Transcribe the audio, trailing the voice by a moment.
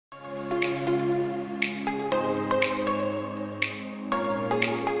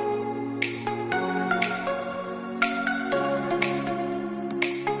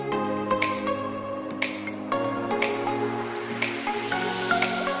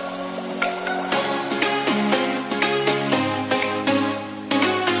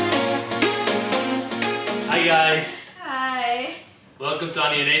welcome to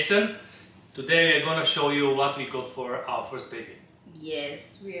Annie and Nathan. Today we're gonna show you what we got for our first baby.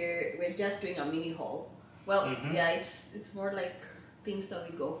 Yes, we're just doing a mini haul. Well, yeah, it's more like things that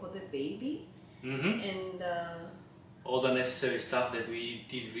we go for the baby, and all the necessary stuff that we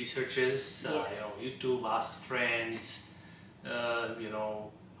did researches, YouTube, asked friends,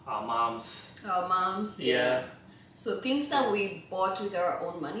 our moms. Our moms, yeah. So things that we bought with our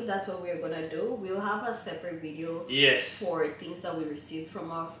own money, that's what we're gonna do. We'll have a separate video for things that we received from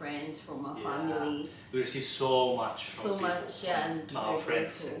our friends, from our family. We received so much from and our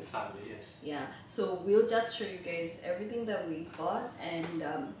friends and family, yes. Yeah, so we'll just show you guys everything that we bought,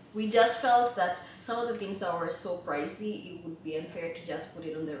 and we just felt that some of the things that were so pricey, it would be unfair to just put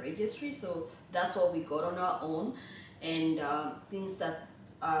it on the registry, so that's what we got on our own. And things that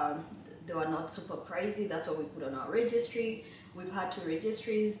they were not super pricey, that's what we put on our registry. We've had 2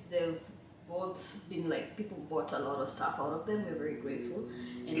 registries. They've both been like, people bought a lot of stuff out of them. We're very grateful,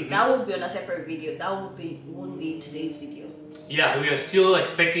 and that would be on a separate video. That won't be in today's video. Yeah, we are still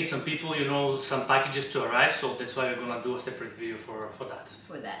expecting some people, some packages to arrive, so that's why we're gonna do a separate video for that.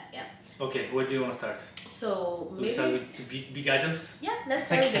 For that, yeah. Okay, where do you want to start? So maybe we start with the big items. Yeah, let's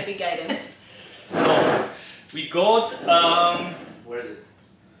start with the big items. So we got where is it?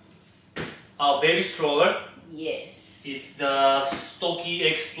 Our baby stroller. Yes. It's the Stocky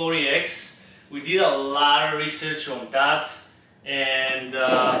Explorer X. We did a lot of research on that, and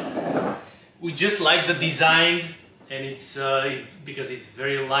we just like the design, and it's because it's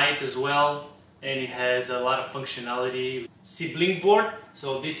very light as well, and it has a lot of functionality. Sibling board.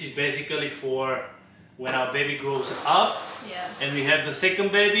 So this is basically for when our baby grows up, and we have the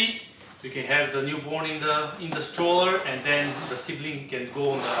second baby. We can have the newborn in the stroller, and then the sibling can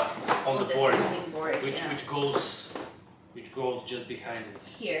go on the board, which goes just behind it.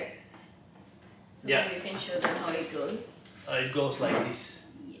 Here. So you can show them how it goes. It goes like this.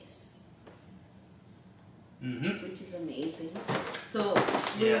 Yes. Which is amazing. So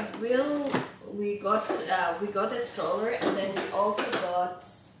we got a stroller, and then we also got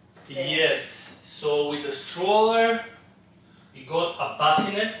So with the stroller, we got a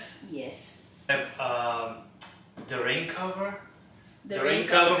bassinet. Yes. We have the rain cover. The rain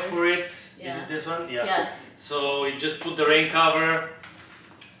cover for it. Yeah. Is it this one? Yeah. So you just put the rain cover.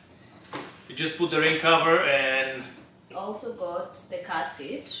 And we also got the car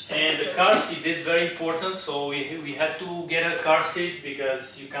seat. And the car seat is very important. So we had to get a car seat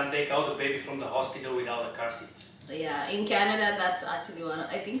because you can't take out the baby from the hospital without a car seat. Yeah, in Canada that's actually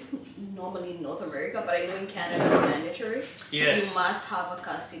I think normally in North America, but I know in Canada it's mandatory. Yes. You must have a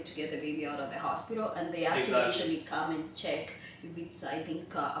car seat to get the baby out of the hospital, and they actually usually come and check if it's, I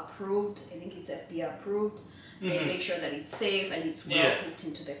think, approved. I think it's FDA approved. They make sure that it's safe and it's well hooked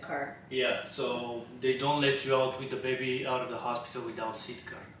into the car. Yeah, so they don't let you out with the baby out of the hospital without the seat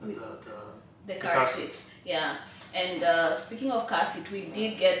car. The car seat. Yeah. And speaking of car seat, we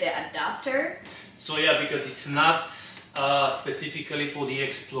did get the adapter. So because it's not specifically for the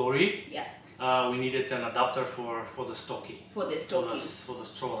Explorer. Yeah. We needed an adapter for the Stocky. For the Stocky. For the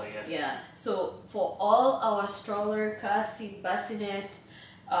stroller, yes. Yeah. So for all our stroller, car seat, bassinet,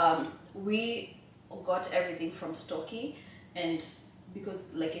 we got everything from Stocky, and because,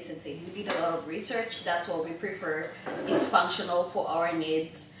 like I said, we did a lot of research. That's what we prefer. It's functional for our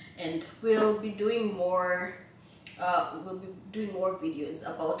needs, and we'll be doing more. Videos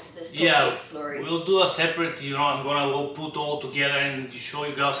about the Stocky Explorer. We'll do a separate. I'm gonna put all together and show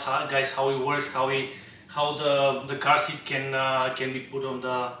you guys how it works, how the car seat can be put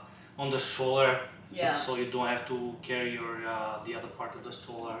on the stroller. Yeah. So you don't have to carry the other part of the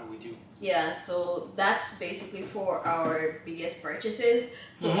stroller with you. Yeah. So that's basically for our biggest purchases.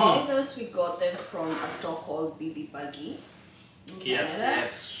 So all of those we got them from a store called Baby Buggy in Canada. They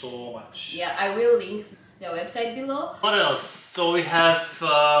have so much. Yeah, I will link their website below. What else? So we have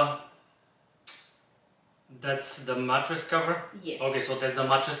that's the mattress cover. Yes. Okay, so that's the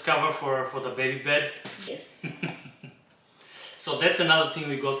mattress cover for the baby bed. Yes. So that's another thing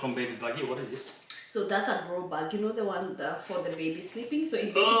we got from Baby Buggy. What is this? So that's a grow bag. You know, the one for the baby sleeping. So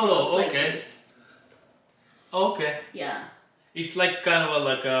it basically looks like this. Okay. Yeah. It's like kind of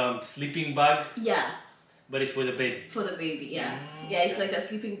like a sleeping bag. Yeah. But it's for the baby. For the baby, yeah. Yeah, it's like a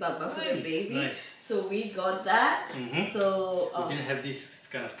sleeping bag, but for the baby. Nice. So we got that. So we didn't have this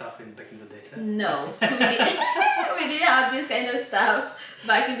kind of stuff back in the day. Huh? No, we didn't have this kind of stuff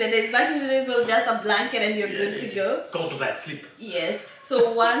back in the days. Back in the days, it was just a blanket and you're good to go. Go to bed, sleep. Yes.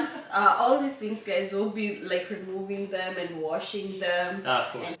 So once all these things, guys, we'll be like removing them and washing them.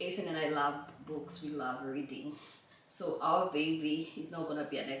 Of course. And Asen and I love books. We love reading. So our baby is not gonna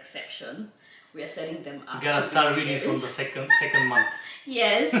be an exception. we are setting them up. You gotta start reading from the second month.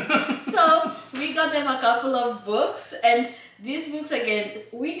 Yes. So we got them a couple of books, and these books again,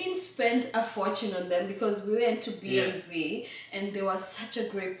 we didn't spend a fortune on them because we went to BMV and they were such a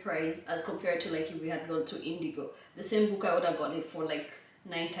great price as compared to like if we had gone to Indigo. The same book I would have got it for like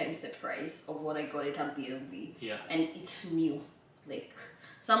 9 times the price of what I got it at BMV. Yeah. And it's new. Like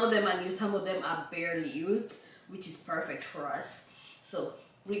some of them are new, some of them are barely used, which is perfect for us. So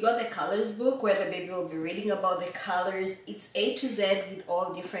we got the colors book where the baby will be reading about the colors. It's A to Z with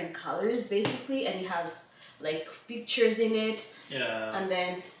all different colors basically, and it has like pictures in it. Yeah. And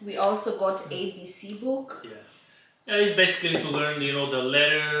then we also got ABC book. Yeah. Yeah, it's basically to learn, you know, the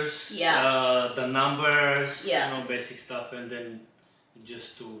letters, the numbers, you know, basic stuff, and then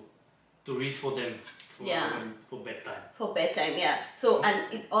just to read for them for bedtime. For bedtime, yeah. So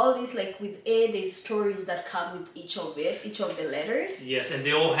and all these like with A, there's stories that come with each of the letters. Yes, and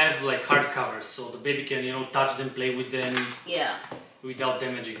they all have like hardcovers, so the baby can, you know, touch them, play with them. Yeah. Without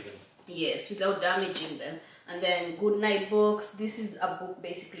damaging them. Yes, without damaging them. And then good night books. This is a book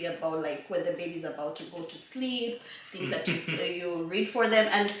basically about like when the baby's about to go to sleep, things that you read for them,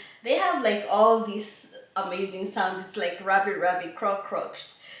 and they have like all these amazing sounds. It's like rabbit, rabbit, croak, croak,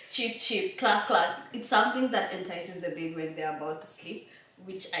 chip, chip, clack, clack. It's something that entices the baby when they're about to sleep,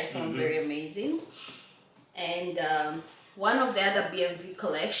 which I found very amazing. And one of the other BMV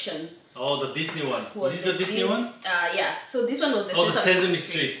collection. Oh, the Disney one. Was it the Disney one? Yeah. So this one was the Sesame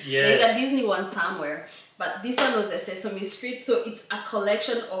Street. Yes. There's a Disney one somewhere, but this one was the Sesame Street. So it's a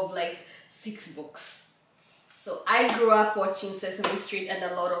collection of like 6 books. So I grew up watching Sesame Street and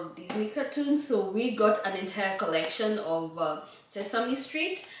a lot of Disney cartoons. So we got an entire collection of Sesame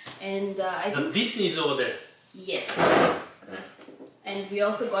Street, and I think Disney's over there. Yes. And we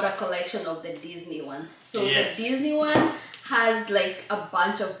also got a collection of the Disney one. So the Disney one has like a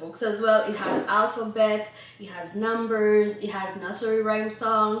bunch of books as well. It has alphabets, it has numbers, it has nursery rhyme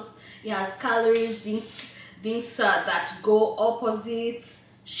songs, it has colors, things that go opposites,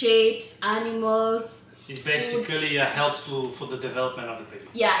 shapes, animals. It basically helps for the development of the baby.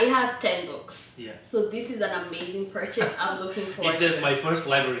 Yeah, it has 10 books. Yeah. So this is an amazing purchase. I'm looking forward to it. It says my first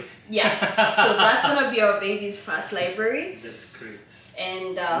library. Yeah. So that's gonna be our baby's first library. That's great.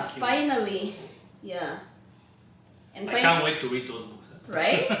 And finally, and I can't wait to read those books.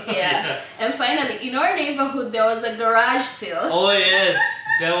 Right? Yeah. And finally, in our neighborhood, there was a garage sale. Oh yes,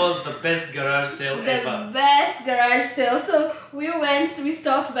 that was the best garage sale ever. The best garage sale. So we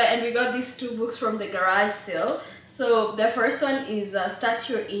stopped by and we got these 2 books from the garage sale. So the first one is Start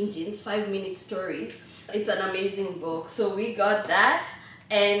Your Engines, 5-minute stories. It's an amazing book. So we got that,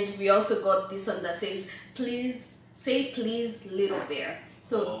 and we also got this one that says, please, say please, little bear.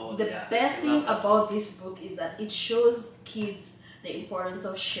 So the best thing about this book is that it shows kids the importance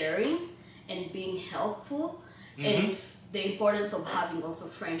of sharing and being helpful, and the importance of having also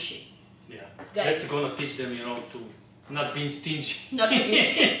friendship. Yeah, guys, that's gonna teach them, you know, to not being stingy. Not to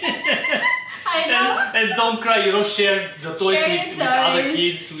be stingy. I know. And don't cry, you know, share the toys with other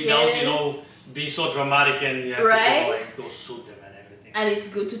kids without, you know, being so dramatic, and you have to go suit them and everything. And it's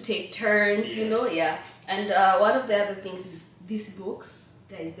good to take turns, you know, And one of the other things is these books,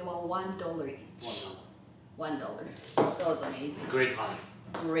 guys, they were $1 each. $1. That was amazing. Great value.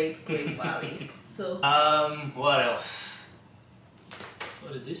 Great value. So what else?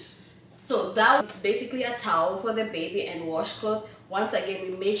 What is this? So that was basically a towel for the baby and washcloth. Once again,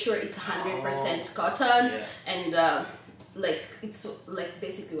 we made sure it's 100% cotton, and like it's like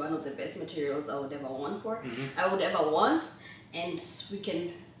basically one of the best materials I would ever want. And we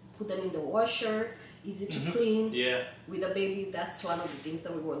can put them in the washer. Easy to clean. Yeah. With a baby, that's one of the things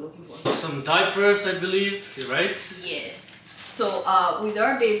that we were looking for. Some diapers, I believe, right? Yes. So with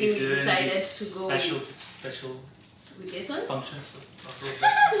our baby, we decided to go special with this one. Functions.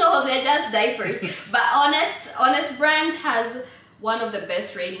 No, they're just diapers. But Honest Brand has one of the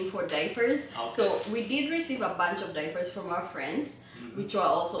best rating for diapers. Okay. So we did receive a bunch of diapers from our friends, which were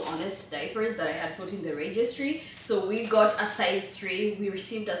also Honest diapers that I had put in the registry. So we got a size 3, we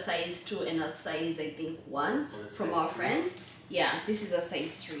received a size 2 and a size, I think, 1 from our friends. Yeah, this is a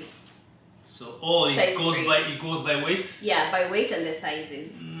size 3. So it goes by weight? Yeah, by weight and the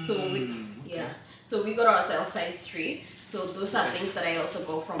sizes. So so we got ourselves size 3. So those are things that I also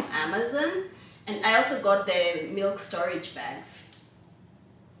got from Amazon. And I also got the milk storage bags.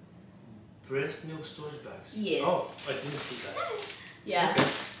 Breast milk storage bags? Yes. Oh, I didn't see that. Yeah. Okay.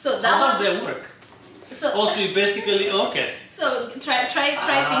 So that how does that work? So you basically So try think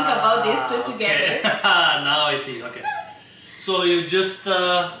about these 2 together. Okay. Now I see. Okay. So you just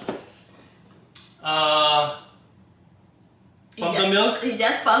Pump the milk? You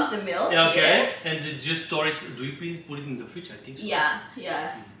just pump the milk, yeah, okay. Yes. And just store it, do you put it in the fridge? I think so. Yeah,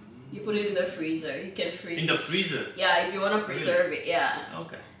 yeah. You put it in the freezer, you can freeze it. In the freezer? Yeah, if you want to preserve it, yeah.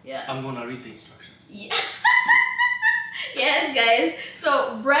 Okay. Yeah. I'm gonna read the instructions. Yeah. Yes, guys.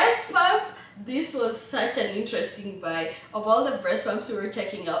 So, breast pump, this was such an interesting buy. Of all the breast pumps we were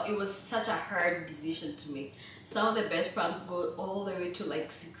checking out, it was such a hard decision to make. Some of the breast pumps go all the way to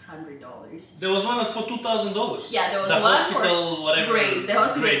like $600. There was one for $2,000. Yeah, there was the one hospital, for whatever. grade. The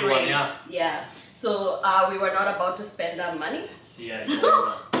hospital grade one, yeah. Yeah. So we were not about to spend that money. Yeah.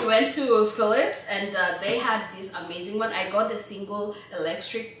 So we went to Philips and they had this amazing one. I got the single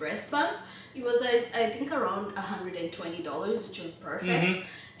electric breast pump. It was I think around $120, which was perfect.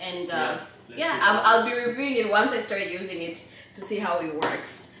 And I'll be reviewing it once I start using it to see how it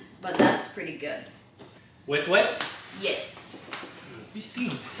works. But that's pretty good. Wet wipes? Yes. This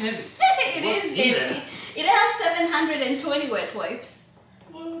thing is heavy. It is heavy. It has 720 wet wipes.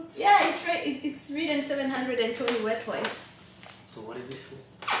 What? Yeah, it's written 720 wet wipes. So what is this for?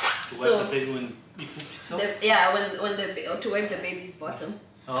 To wipe the baby when he poops itself? To wipe the baby's bottom.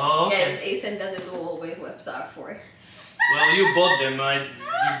 Oh, okay. Yes, ASEN doesn't know what wet wipes are for. Well, you bought them.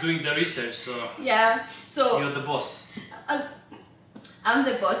 You're doing the research, so yeah. So you're the boss. I'm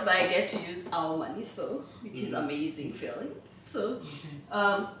the boss, but I get to use our money, so which is amazing feeling. So,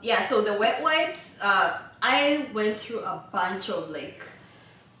 so the wet wipes, I went through a bunch of like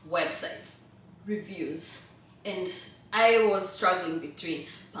websites, reviews, and I was struggling between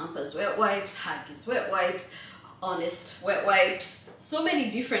Pampers wet wipes, Huggies wet wipes, Honest wet wipes, so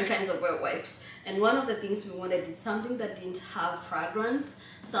many different kinds of wet wipes. And one of the things we wanted is something that didn't have fragrance,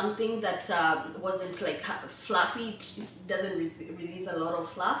 something that wasn't like fluffy, it doesn't release a lot of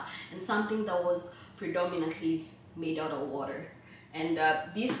fluff, and something that was predominantly made out of water. And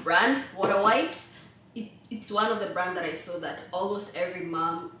this brand, Water Wipes, it's one of the brands that I saw that almost every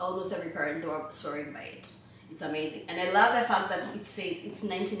mom, almost every parent are swearing by it. It's amazing. And I love the fact that it says it's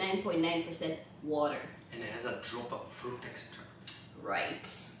 99.9% water. And it has a drop of fruit extract. Right.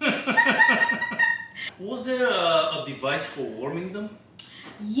 Was there a device for warming them?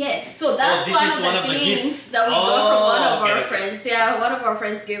 Yes, so that's one of the things that we got from one of our friends. Yeah, one of our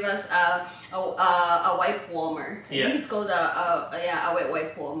friends gave us a wipe warmer. I think it's called a wet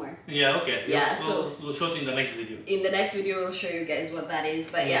wipe warmer. Yeah, okay. Yeah, we'll show it in the next video. In the next video, we'll show you guys what that is.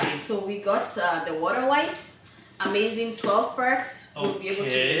 But yeah, so we got the water wipes. Amazing 12 perks. We'll be able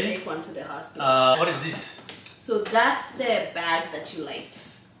to even take one to the hospital. What is this? So that's the bag that you liked.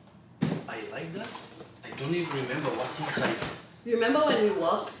 I like that. I don't even remember what's inside. Remember when we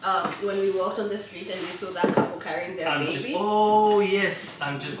walked on the street and we saw that couple carrying their baby? Oh yes,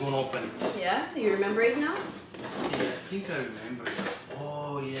 I'm just gonna open it. Yeah, you remember it now? Yeah, I think I remember it.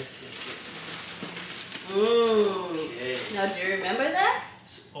 Oh yes. Okay. Now do you remember that?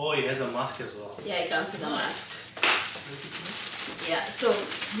 Oh, it has a mask as well. Yeah, it comes with a mask. Yeah, so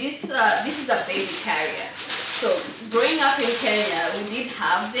this is a baby carrier. So growing up in Kenya, we did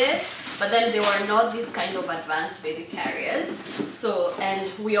have this. But then they were not these kind of advanced baby carriers. So,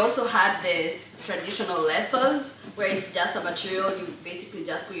 and we also had the traditional lessons where it's just a material, you basically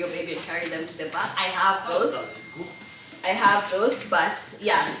just put your baby and carry them to the back. I have those. I have those, but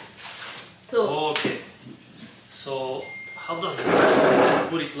yeah. So. Okay. So, how does it work? You just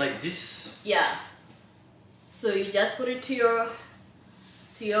put it like this? Yeah. So you just put it to your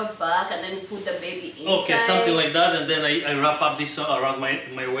back and then you put the baby inside. Okay, something like that, and then I wrap up this around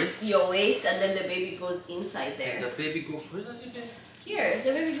my waist. Your waist, and then the baby goes inside there. And the baby goes, where does it go? Here,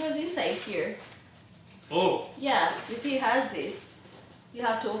 the baby goes inside here. Oh. Yeah, you see it has this. You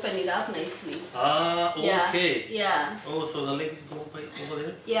have to open it up nicely. Ah, okay. Yeah. Oh, so the legs go over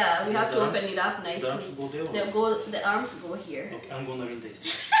there? Yeah, we have to open it up nicely. The arms go there? The arms go here. Okay, I'm gonna read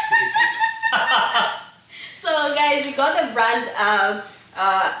this. So guys, we got the brand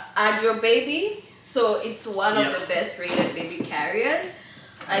Adjo Baby, so it's one of the best rated baby carriers.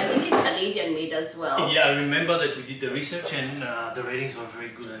 I think it's Canadian made as well. Yeah, I remember that we did the research and the ratings were very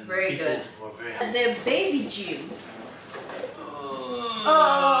good and very people good. Were very happy. The baby gym.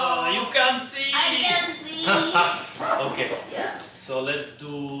 You can't see. I can see. Okay. Yeah. So let's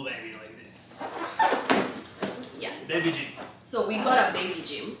do maybe like this. Yeah. Baby gym. So we got a baby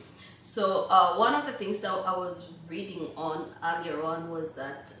gym. So one of the things that I was reading on earlier on was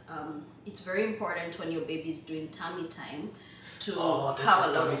that it's very important when your baby is doing tummy time to have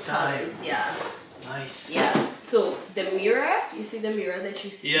a lot of colors. Yeah. Nice. Yeah. So the mirror, you see the mirror that you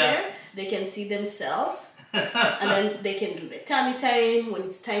see there? They can see themselves. And then they can do the tummy time when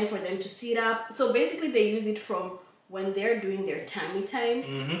it's time for them to sit up. So basically they use it from when they're doing their tummy time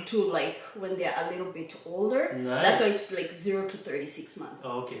to like when they're a little bit older. Nice. That's why it's like 0 to 36 months.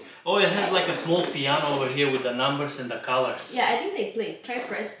 Oh, okay. Oh, it has like a small piano over here with the numbers and the colors. Yeah, I think they play. Try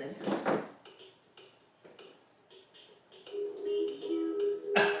press them.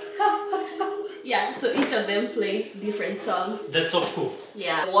 Yeah, so each of them play different songs. That's so cool.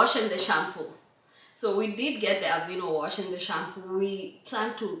 Yeah, the wash and the shampoo. So we did get the Aveeno wash and the shampoo. We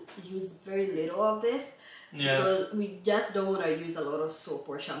plan to use very little of this because we just don't want to use a lot of soap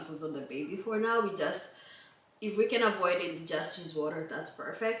or shampoos on the baby for now. We just, if we can avoid it, just use water. That's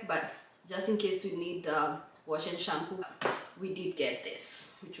perfect. But just in case we need wash and shampoo, we did get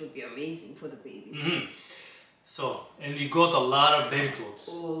this, which would be amazing for the baby. So, and we got a lot of baby clothes.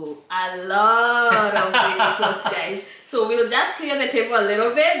 Oh, a lot of baby clothes, guys. So we'll just clear the table a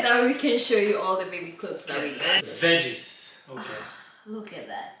little bit, then we can show you all the baby clothes that we got. Veggies. Okay. Look at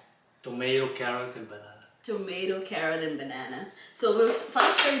that. Tomato, carrot, and banana. Tomato, carrot, and banana. So we'll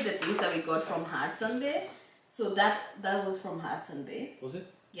first show you the things that we got from Hudson Bay. So that was from Hudson Bay. Was it?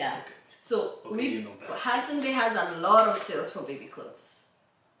 Yeah. Okay. So you know better. Hudson Bay has a lot of sales for baby clothes.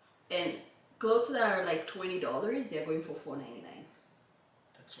 And clothes that are like $20, they're going for $4.99.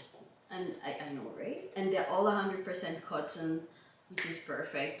 That's so cool. And I know, right? And they're all 100% cotton, which is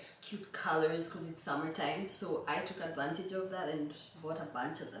perfect. Cute colors because it's summertime. So I took advantage of that and just bought a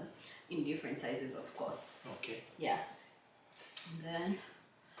bunch of them in different sizes, of course. Okay. Yeah. And then,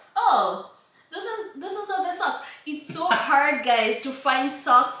 oh, this is all the socks. It's so hard, guys, to find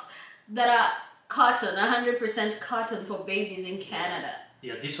socks that are cotton, 100% cotton for babies in Canada.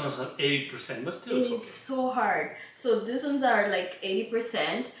 Yeah, this one's at 80%, but still It's so hard. So these ones are like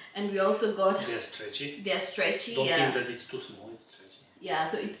 80%, and we also got... They're stretchy. They're stretchy, Don't yeah. think that it's too small, it's stretchy. Yeah,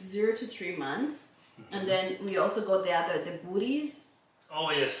 so it's 0 to 3 months. And then we also got the booties.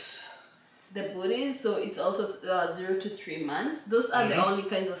 Oh, yes. The booties, so it's also 0 to 3 months. Those are the only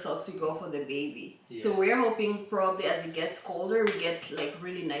kinds of socks we go for the baby. Yes. So we're hoping probably as it gets colder, we get like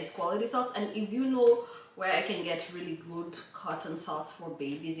really nice quality socks. And if you know where I can get really good cotton socks for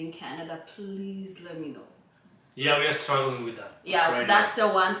babies in Canada, please let me know. Yeah, we are struggling with that. Yeah, right that's now.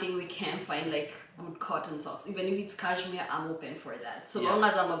 the one thing we can't find, like good cotton socks. Even if it's cashmere, I'm open for that. So Yeah. long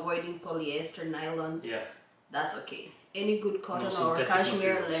as I'm avoiding polyester, nylon, Yeah. that's okay. Any good cotton or synthetic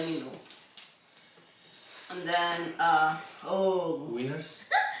cashmere, materials. let me know. And then, Winners?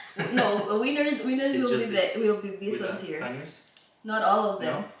 no, winners will just be these with ones the here. hangers? Not all of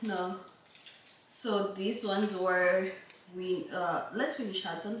them, no. So these ones were, let's finish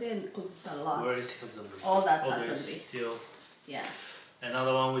Hudson Bay because it's a lot. Where is Hudson Bay? All that's Oh, Hudson there's Bay. still Yeah.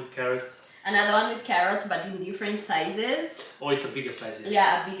 another one with carrots. Another one with carrots, but in different sizes. Oh, it's a bigger size. Yes.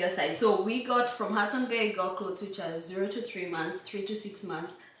 Yeah, a bigger size. So we got from Hudson Bay, got clothes which are 0 to 3 months, 3 to 6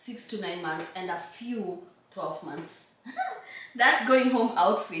 months, 6 to 9 months, and a few 12 months. That's going home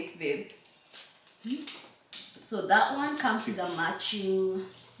outfit, babe. So that one comes with a matching,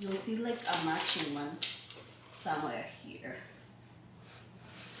 you'll see like a matching one somewhere here.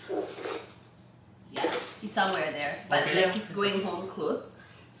 Yeah, it's somewhere there, but Okay, like it's going home clothes.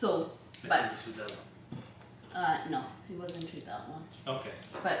 So, but It's with that one. no, it wasn't with that one. Okay.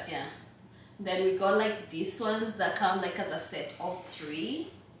 But yeah, then we got like these ones that come like as a set of 3.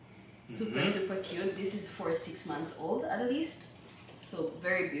 Super cute. This is for 6 months old at least, so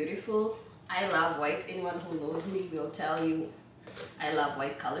very beautiful. I love white. Anyone who knows me will tell you I love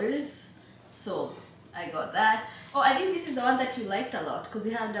white colors, so I got that. Oh, I think this is the one that you liked a lot because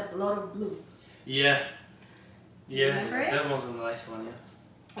it had a lot of blue. Yeah. Yeah, Remember it? that was a nice one,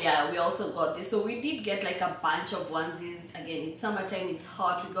 yeah. Yeah, we also got this. So we did get like a bunch of onesies. Again, it's summertime, it's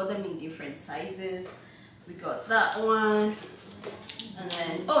hot. We got them in different sizes. We got that one. And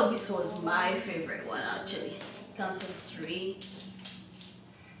then, oh, this was my favorite one actually. It comes with 3.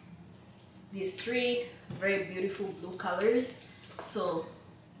 These 3 very beautiful blue colors. So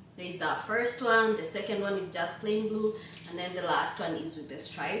there's that first one, the second one is just plain blue, and then the last one is with the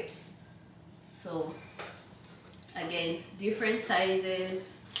stripes. So again, different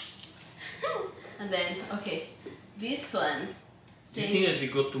sizes. And then, okay, this one says, Do you think that we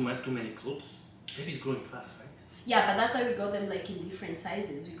got too many clothes? Maybe it's growing fast, right? yeah, but that's why we got them like in different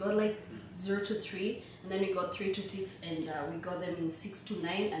sizes. We got like 0 to 3, and then we got 3 to 6, and we got them in 6 to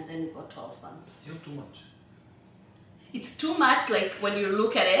 9, and then we got 12 months. Still too much. It's too much like when you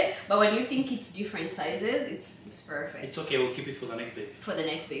look at it, but when you think it's different sizes, it's perfect. It's okay, we'll keep it for the next baby. For the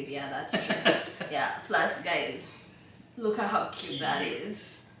next baby, yeah, that's true. Yeah, plus guys, look at how cute that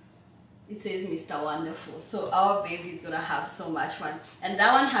is. It says Mr. Wonderful. So our baby is gonna have so much fun. And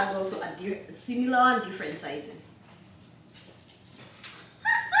that one has also a similar one, different sizes.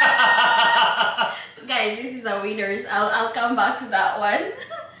 guys, this is a winners. I'll come back to that one.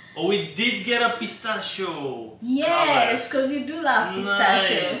 Oh, we did get a pistachio. Yes, because you do love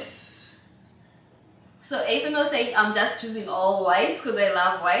pistachio. Nice. So Ethan was saying I'm just choosing all whites because I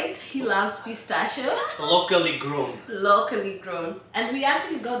love white. He loves pistachio. Locally grown. Locally grown. And we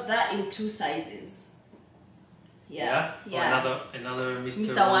actually got that in 2 sizes. Yeah. Yeah. Oh, another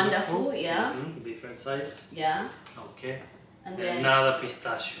Mr. Wonderful, yeah. Different size. Yeah. Okay. And then another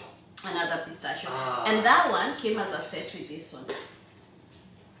pistachio. Another pistachio. Ah, and that one came as a set with this one.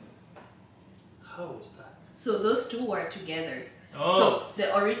 How was that? So those 2 were together. Oh. So the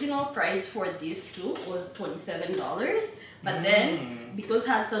original price for these 2 was $27, but then because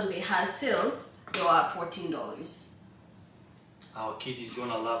Hudson Bay has sales, they were at $14. Our kid is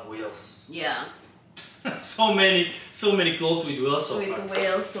gonna love whales. Yeah. so many clothes with whales so far. With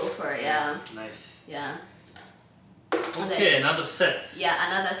whales so far, yeah. Nice. Yeah. Okay, another set. Yeah,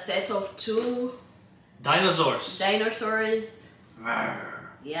 another set of 2 dinosaurs. Dinosaurs.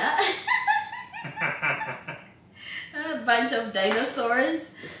 Yeah. A bunch of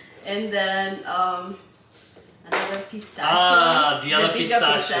dinosaurs, and then another pistachio. Ah, the other bigger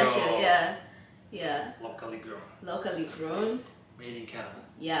pistachio. Yeah, yeah. Locally grown. Locally grown. Made in Canada.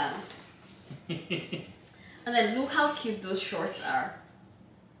 Yeah. And then look how cute those shorts are.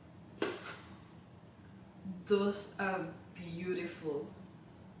 Those are beautiful.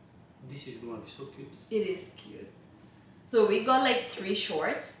 This is gonna be so cute. It is cute. So we got like 3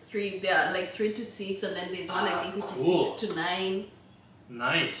 shorts. They are like 3 to 6, and then there's one I think which is 6 to 9.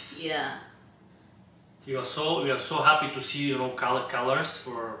 Nice. Yeah. We are so happy to see colors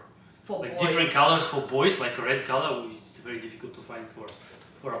for like boys. different colors for boys, like a red color. It's very difficult to find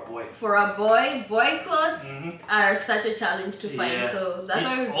for a boy. For a boy clothes are such a challenge to find. Yeah. So that's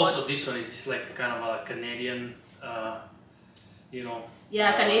why we bought. Also, this one is just like kind of a Canadian,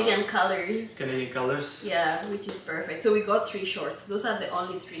 Yeah, Canadian colors. Canadian colors. Yeah, which is perfect. So we got 3 shorts. Those are the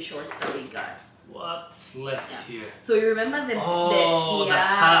only 3 shorts that we got. What's left here? So you remember the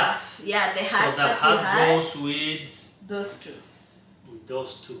hat. Yeah, the hat so the that you hat had. goes with Those 2. With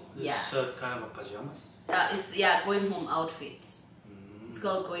those 2. Yeah. It's kind of a pajamas. It's going home outfits. It's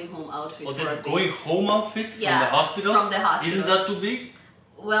called going home outfit. Oh, for that's a baby. going home outfit from the hospital. From the hospital. Isn't that too big?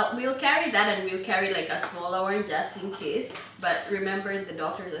 Well, we'll carry that, and we'll carry like a smaller one just in case. But remember, the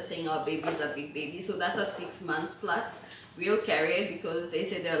doctors are saying our baby is a big baby, so that's a 6 months plus. We'll carry it because they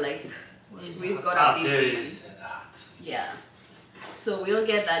say they're like, we've got a big baby. Yeah. So we'll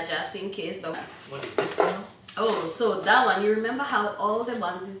get that just in case. But what is this now? Oh, so that one, you remember how all the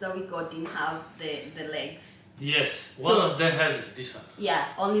onesies that we got didn't have the legs? Yes, one of them has it, this one. Yeah,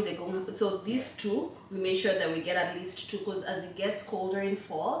 only the going. So these 2, we make sure that we get at least 2, because as it gets colder in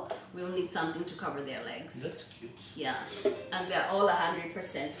fall, we'll need something to cover their legs. That's cute. Yeah, and they're all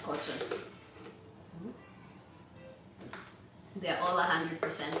 100% cotton. They're all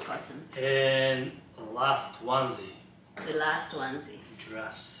 100% cotton. And last onesie. The last onesie.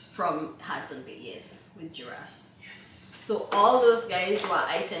 Giraffes. From Hudson Bay, yes, with giraffes. Yes. So all those guys were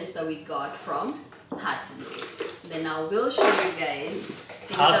items that we got from Hudson Bay. Then I will show you guys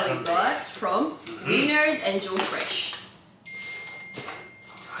things that we got from Winners and Joe Fresh.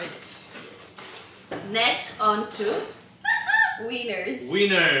 Right. Yes. Next on to Winners.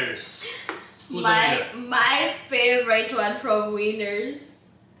 Winners. Who's My favorite one from Winners.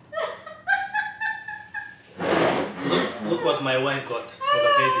 Look what my wife got for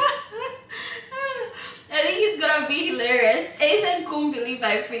the baby. I think it's gonna be hilarious. Asen couldn't believe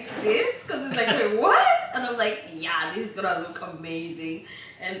I picked this because it's like, wait, what? And I'm like, yeah, this is gonna look amazing.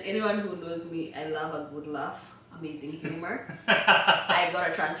 And anyone who knows me, I love a good laugh, amazing humor. I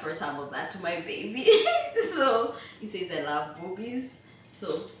gotta transfer some of that to my baby. So it says I love boobies.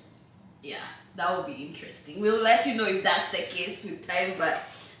 So yeah, that will be interesting. We'll let you know if that's the case with time, but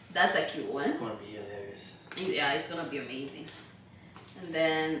that's a cute one. It's gonna be hilarious. Yeah, it's gonna be amazing. And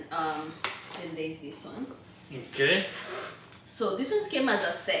then there's these ones. Okay. So this ones came as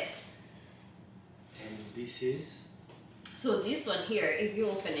a set. And this is? So this one here, if you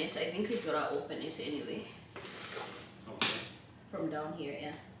open it, I think we're gonna open it anyway. Okay. From down here,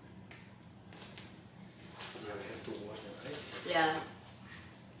 yeah. Yeah, we have to wash it, right? Yeah.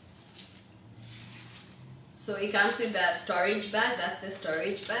 So it comes with the storage bag, that's the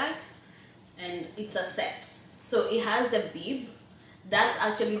storage bag. And it's a set. So it has the bib. That's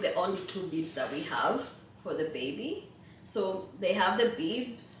actually the only 2 bibs that we have for the baby. So they have the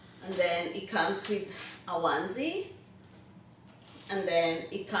bib, and then it comes with a onesie, and then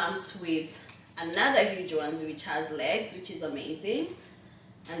it comes with another huge onesie which has legs, which is amazing,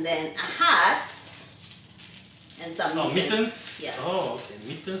 and then a hat and some mittens. mittens? Yeah. Oh, okay,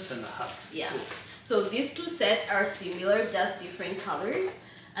 mittens and a hat. Yeah. Cool. So these two sets are similar, just different colors.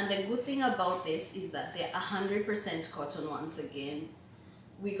 And the good thing about this is that they're 100% cotton once again.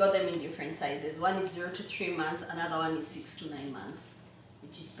 We got them in different sizes. One is 0 to 3 months, another one is 6 to 9 months,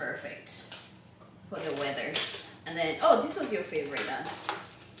 which is perfect for the weather. And then, oh, this was your favorite, huh?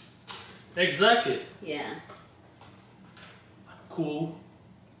 Exactly. Yeah. Cool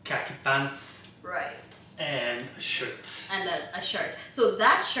khaki pants. Right. And a shirt. And a shirt. So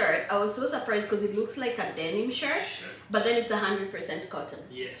that shirt, I was so surprised because it looks like a denim shirt, but then it's 100% cotton.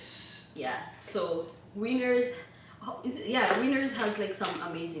 Yes. Yeah. So Winners, Winners has like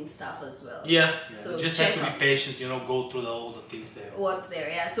some amazing stuff as well. Yeah. So just have to be patient, you know, go through all the things there. What's there?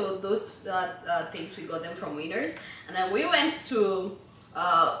 Yeah. So those things, we got them from Winners, and then we went to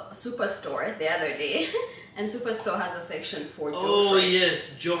Superstore the other day, and Superstore has a section for Joe Fresh. Oh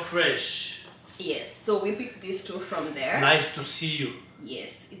yes, Joe Fresh. Yes, so we picked these two from there. Nice to see you.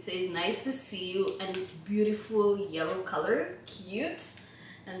 Yes, it says nice to see you, and it's beautiful yellow color, cute.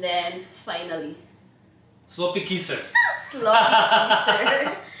 And then finally, sloppy kisser. Sloppy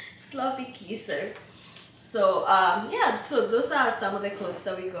kisser. Sloppy kisser. So yeah, so those are some of the clothes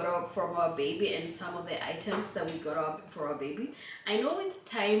that we got up from our baby and some of the items that we got up for our baby. I know with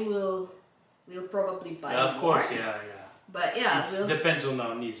time we'll probably buy more. Of course, yeah. But yeah, it depends on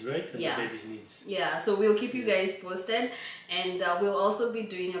our needs, right? And yeah, the baby's needs. Yeah, so we'll keep you guys posted, and we'll also be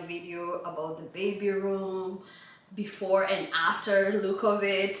doing a video about the baby room, before and after look of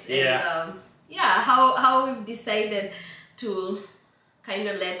it, and yeah, how we've decided to kind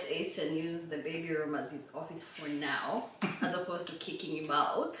of let Asen use the baby room as his office for now, as opposed to kicking him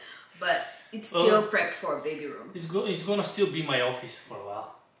out. But it's still prepped for a baby room. It's gonna still be my office for a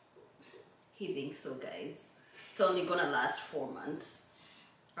while. He thinks so, guys. It's only gonna last 4 months.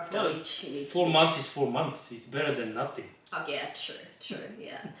 After which he needs 4 months is 4 months. It's better than nothing. Okay, yeah, sure,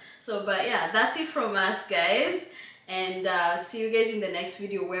 yeah. So, but yeah, that's it from us, guys. And see you guys in the next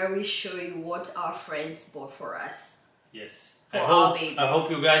video where we show you what our friends bought for us. Yes. For our baby. I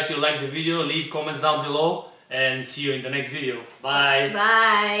hope you guys like the video. Leave comments down below and see you in the next video. Bye.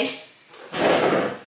 Bye.